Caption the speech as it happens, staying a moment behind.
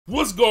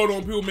What's going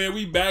on, people, man?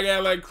 We back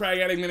at like crack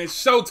addict, man. It's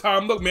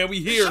showtime. Look, man, we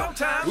here.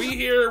 Showtime. We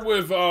here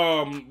with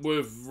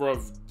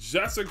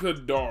Jessica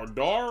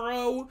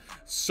Darrow,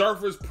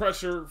 Surface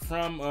Pressure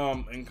from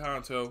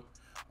Encanto.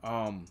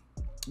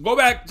 Go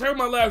back, check out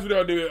my last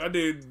video I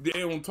did. They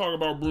don't talk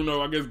about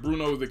Bruno. I guess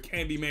Bruno is the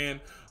Candyman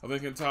of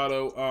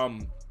Encanto.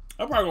 I'm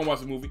probably gonna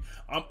watch the movie.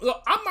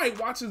 Look, I might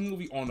watch this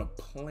movie on a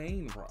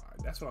plane ride.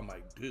 That's what I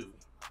might do.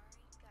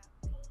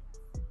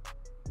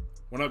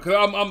 Cause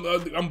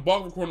I'm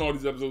bulk recording all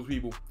these episodes,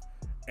 people,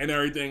 and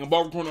everything. I'm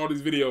bulk recording all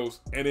these videos,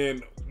 and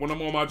then when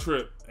I'm on my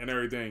trip and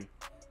everything,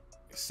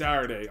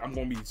 Saturday, I'm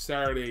gonna be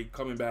Saturday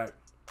coming back.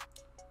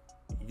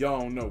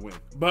 Y'all don't know when,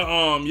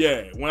 but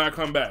yeah, when I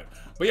come back.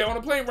 But yeah, on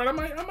the plane ride, I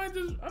might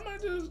just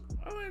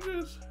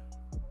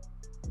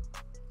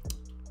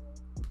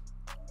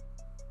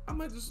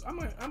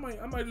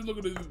look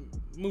at this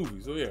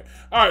movie. So yeah,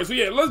 all right. So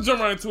yeah, let's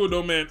jump right into it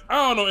though, man.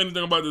 I don't know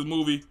anything about this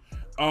movie.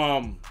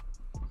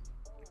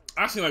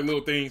 I seen like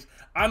little things.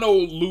 I know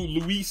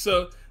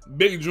Louisa,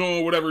 Big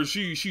John, whatever.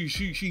 She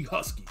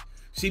husky.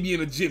 She be in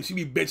the gym. She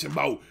be benching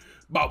about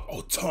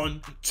a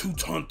ton, 2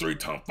 ton, 3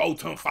 ton, 4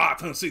 ton, 5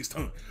 ton, 6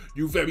 ton.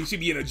 You feel me? She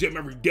be in the gym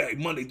every day,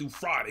 Monday through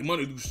Friday,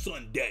 Monday through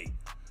Sunday.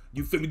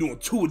 You feel me? Doing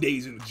 2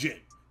 days in the gym,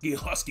 getting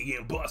husky,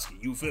 getting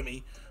busky. You feel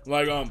me?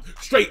 Like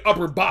straight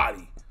upper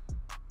body,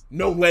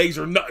 no legs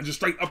or nothing, just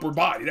straight upper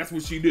body. That's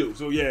what she do.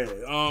 So yeah,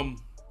 jump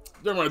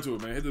right to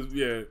it, man. Hit this,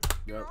 yeah.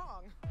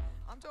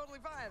 I'm totally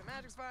fine.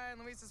 Magic's fine.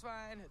 Luisa's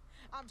fine.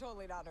 I'm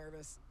totally not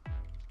nervous.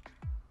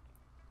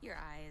 Your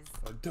eyes.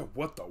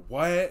 What the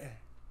what?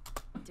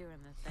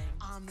 Doing the thing.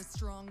 I'm the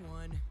strong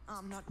one.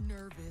 I'm not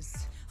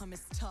nervous. I'm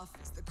as tough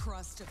as the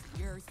crust of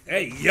the earth.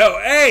 Hey yo,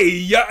 hey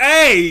yo,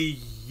 hey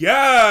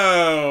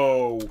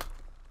yo.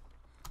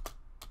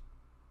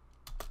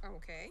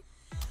 Okay.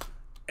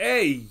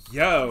 Hey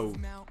yo.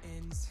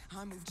 Mountains.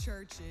 I move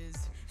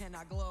churches, and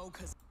I glow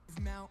 'cause of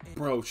mountains.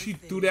 Bro, she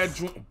threw that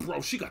joint.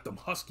 Bro, she got them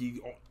husky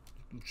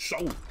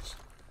shoulders.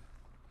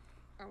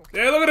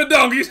 Okay. Yeah, look at the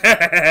donkeys.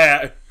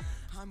 I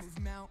move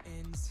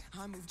mountains,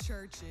 I move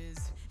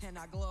churches, and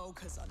I glow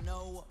 'cause I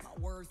know what my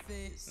worth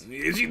is.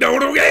 Yeah, she know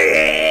the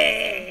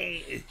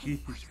way. Where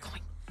are you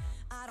going?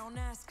 I don't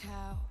ask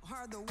how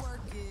hard the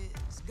work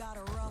is. Got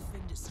a rough,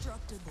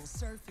 indestructible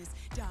surface.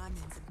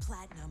 Diamonds and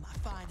platinum, I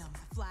find them,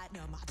 I flatten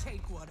them. I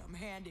take what I'm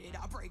handed,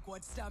 I break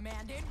what's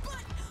demanded.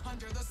 But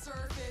under the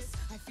surface,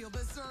 I feel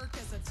berserk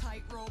as a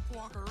tightrope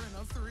walker in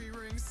a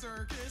 3-ring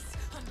circus.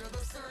 Under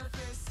the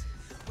surface,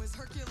 was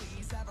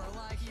Hercules ever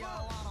like, yo,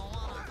 I don't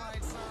wanna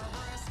fight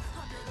Cerberus?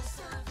 Under the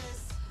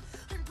surface,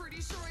 I'm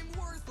pretty sure I'm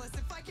worthless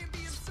if I can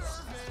be of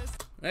service.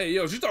 Hey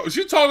yo, she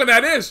talking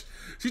at this.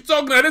 She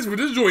talking at this, but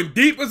this joint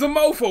deep as a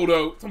mofo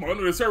though. Talking about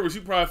under the surface, she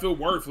probably feel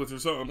worthless or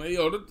something. Hey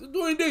yo, this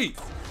joint deep.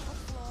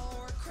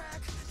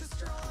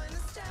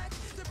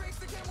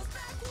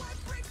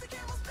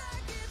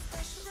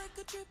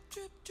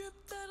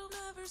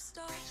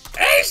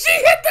 Hey, she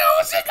hit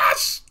that. She got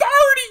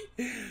sturdy.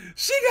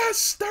 She got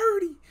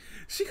sturdy.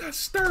 She got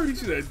sturdy.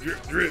 She that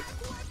drip drip.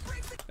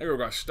 That girl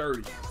got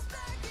sturdy.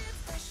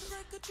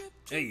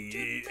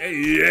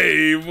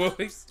 Hey,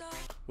 boy.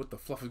 What the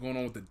fluff is going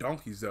on with the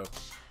donkeys though?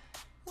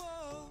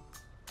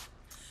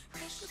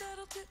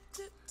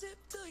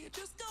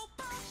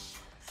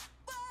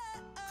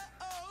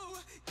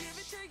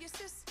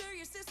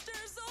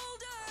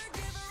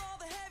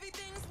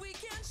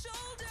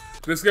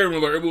 Disclaimer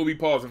alert, it will be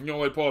pausing. If you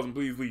don't like pausing,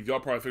 please leave. Y'all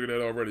probably figured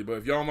that already, but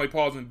if y'all don't like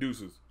pausing,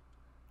 deuces.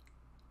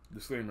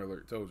 Disclaimer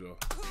alert, told y'all.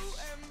 Who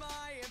am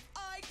I if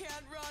I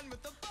can't run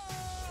with the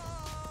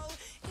ball?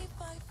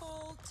 If I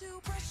fall to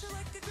pressure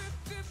like a grip,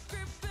 grip,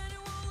 grip, and it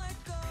won't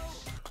let go.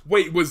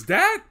 Wait, was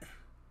that?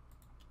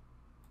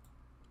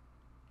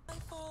 I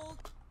fall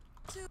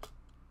to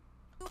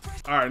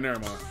Alright, never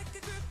mind. like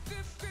a grip,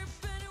 grip, grip,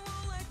 and it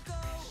won't let go.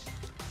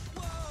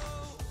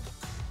 Whoa.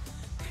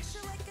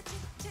 Pressure like a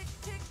tick, tick,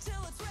 tick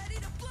till it's ready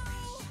to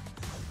blow.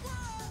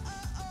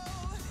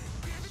 Whoa.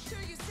 Give it to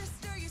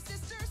your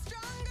sister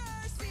stronger.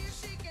 See if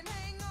she can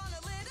hang on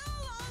a little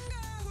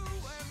longer. Who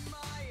am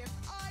I if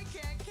I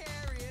can't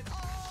carry it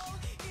all?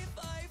 If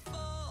I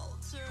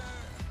falter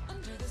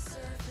under the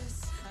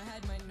surface, I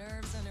had my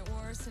nerves and it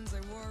worsens.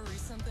 I worry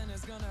something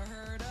is gonna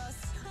hurt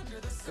us under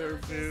the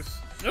surface.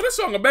 Yo, this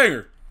song a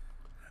banger.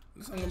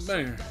 This song a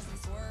banger.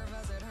 Doesn't swerve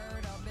as it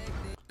hurt how big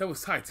the That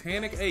was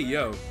Titanic. Hey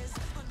yo.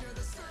 under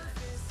the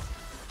surface.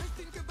 I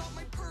think about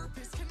my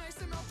purpose. Can I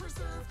somehow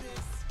preserve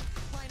this?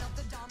 Line up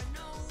the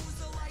dominoes,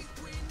 the light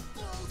wind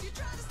blows. You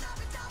try to stop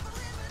it, topple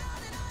it, but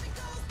on it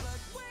goes. But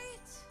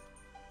wait,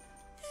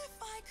 if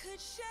I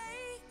could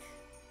shake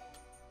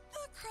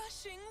the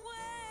crushing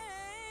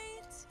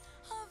weight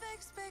of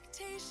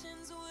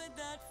expectations, would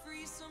that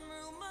free some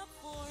room up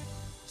for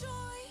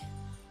joy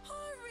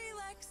or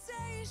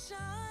relaxation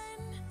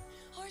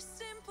or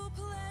simple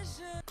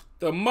pleasure?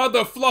 The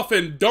mother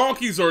fluffing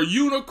donkeys are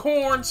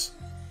unicorns.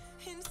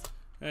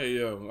 Hey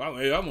yo, I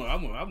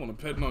want a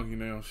pet monkey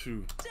now.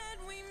 Shoot. Instead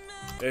we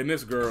met And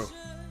this girl.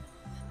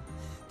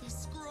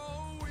 this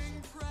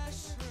growing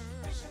pressure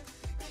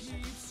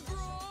keeps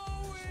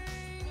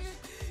growing.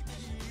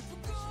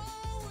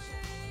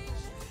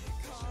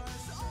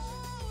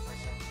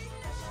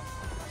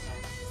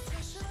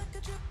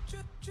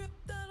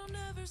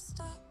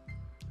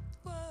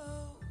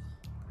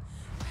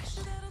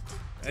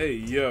 Hey,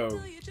 yo.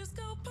 Will you just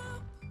go pop?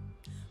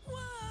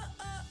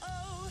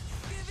 Whoa,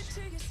 give it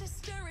to your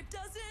sister, it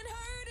doesn't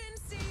hurt, and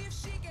see if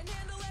she can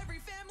handle every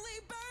family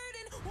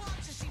burden.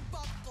 Watch as she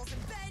buckles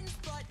and bends,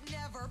 but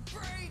never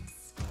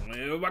breaks.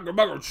 Man, like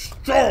a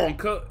strong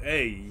cut.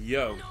 Hey,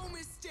 yo. No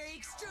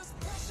mistakes, just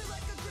pressure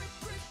like a grip,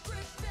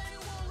 and it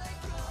won't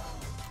let go.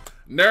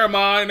 Never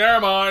mind.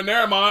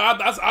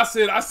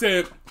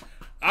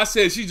 I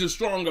said she's just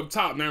strong up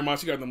top. Never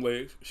mind. She got them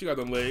legs. She got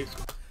them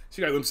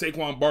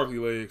Saquon Barkley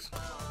legs.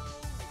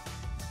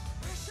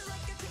 Pressure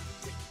like a tick,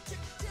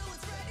 till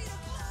it's ready to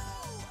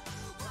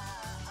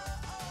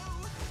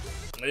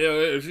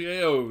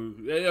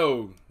blow.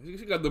 Yo.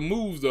 She got the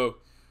moves though.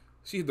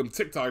 She hit them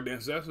TikTok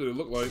dances. That's what it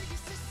looked like. Your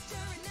sister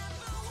and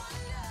never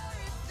wonder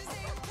if this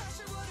ain't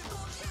pressure would have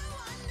blown you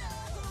under.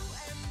 Who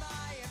am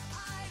I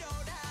if I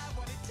don't have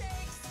what it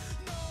takes?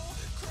 No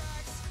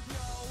cracks,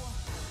 no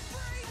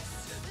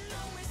breaks,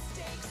 no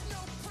mistakes, no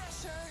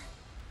pressure.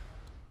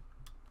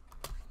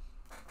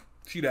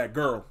 She that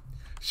girl.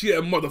 She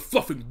that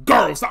motherfucking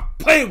girl. Stop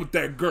playing with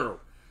that girl.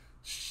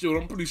 Shoot,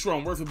 I'm pretty sure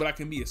I'm worth it, but I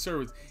can be a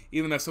service.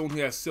 Even as someone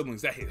who has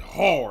siblings, that hit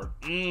hard.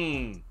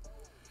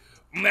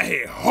 That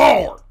hit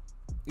hard.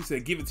 He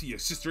said, give it to your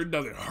sister, it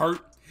doesn't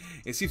hurt.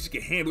 And see if she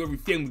can handle every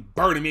family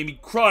burden. Made me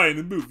cry in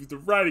the movie. The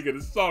writing of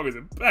the song is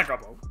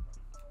impeccable.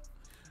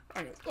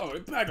 It's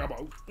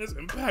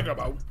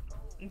impeccable.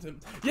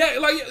 Yeah,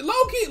 like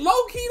low key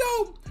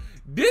though.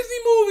 Disney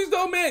movies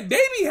though, man,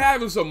 they be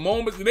having some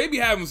moments and they be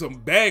having some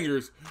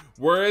bangers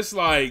where it's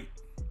like,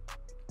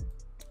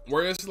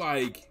 what's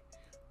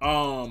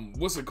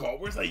it called?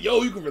 Where it's like,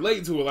 yo, you can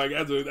relate to it, like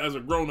as a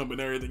grown up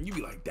and everything. You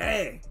be like,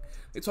 dang,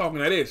 they talking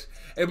like this.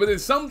 But then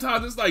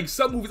sometimes it's like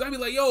some movies I be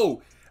like,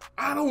 yo,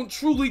 I don't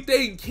truly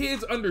think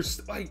kids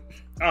understand. Like,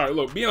 all right,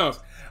 look, be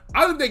honest,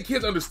 I don't think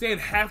kids understand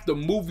half the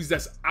movies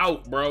that's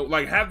out, bro.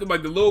 Like half the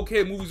like the little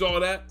kid movies, all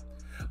that.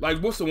 Like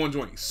what's the one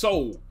joint?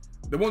 Soul.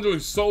 The one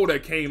joint Soul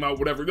that came out,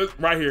 whatever. This,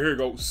 right here it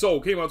goes. Soul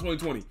came out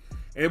 2020,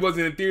 and it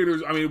wasn't in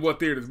theaters. I mean, it was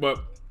theaters,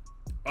 but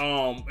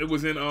it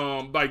was in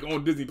like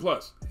on Disney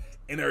Plus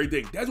and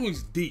everything. That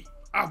joint's deep.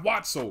 I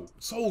watched Soul.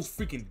 Soul's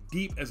freaking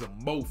deep as a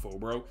mofo,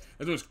 bro.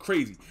 That joint's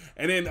crazy.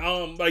 And then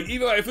like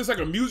even like if it's like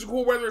a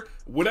musical,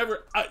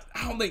 whatever. I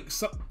don't think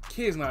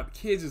kids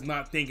is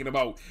not thinking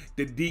about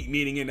the deep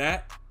meaning in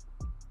that.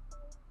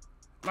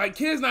 Like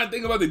kids not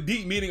thinking about the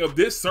deep meaning of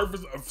this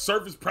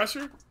surface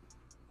pressure.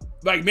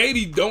 Like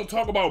maybe don't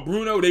talk about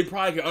Bruno. They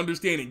probably can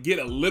understand and get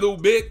a little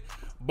bit,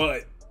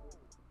 but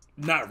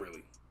not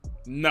really.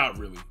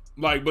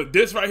 Like, but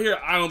this right here,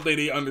 I don't think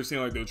they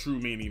understand like the true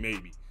meaning.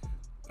 Maybe,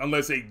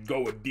 unless they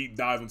go a deep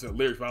dive into the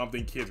lyrics. But I don't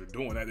think kids are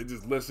doing that. They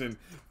just listen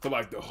for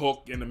like the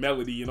hook and the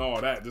melody and all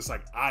that, just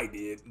like I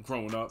did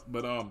growing up.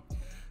 But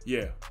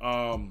yeah.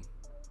 Oh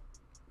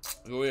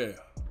yeah.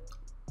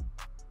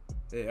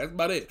 Yeah, that's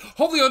about it.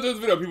 Hopefully you enjoyed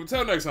this video, people.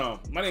 Till next time.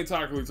 My name is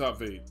Top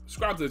Fade.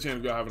 Subscribe to the channel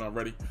if y'all haven't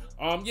already.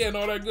 Yeah, and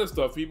all that good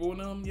stuff, people.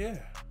 And yeah.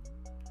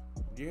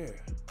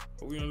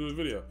 Hopefully you enjoyed this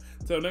video.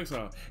 Till next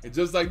time. And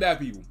just like that,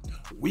 people,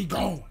 we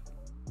gone.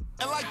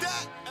 And like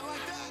that.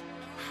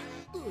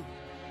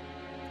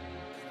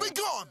 We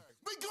gone.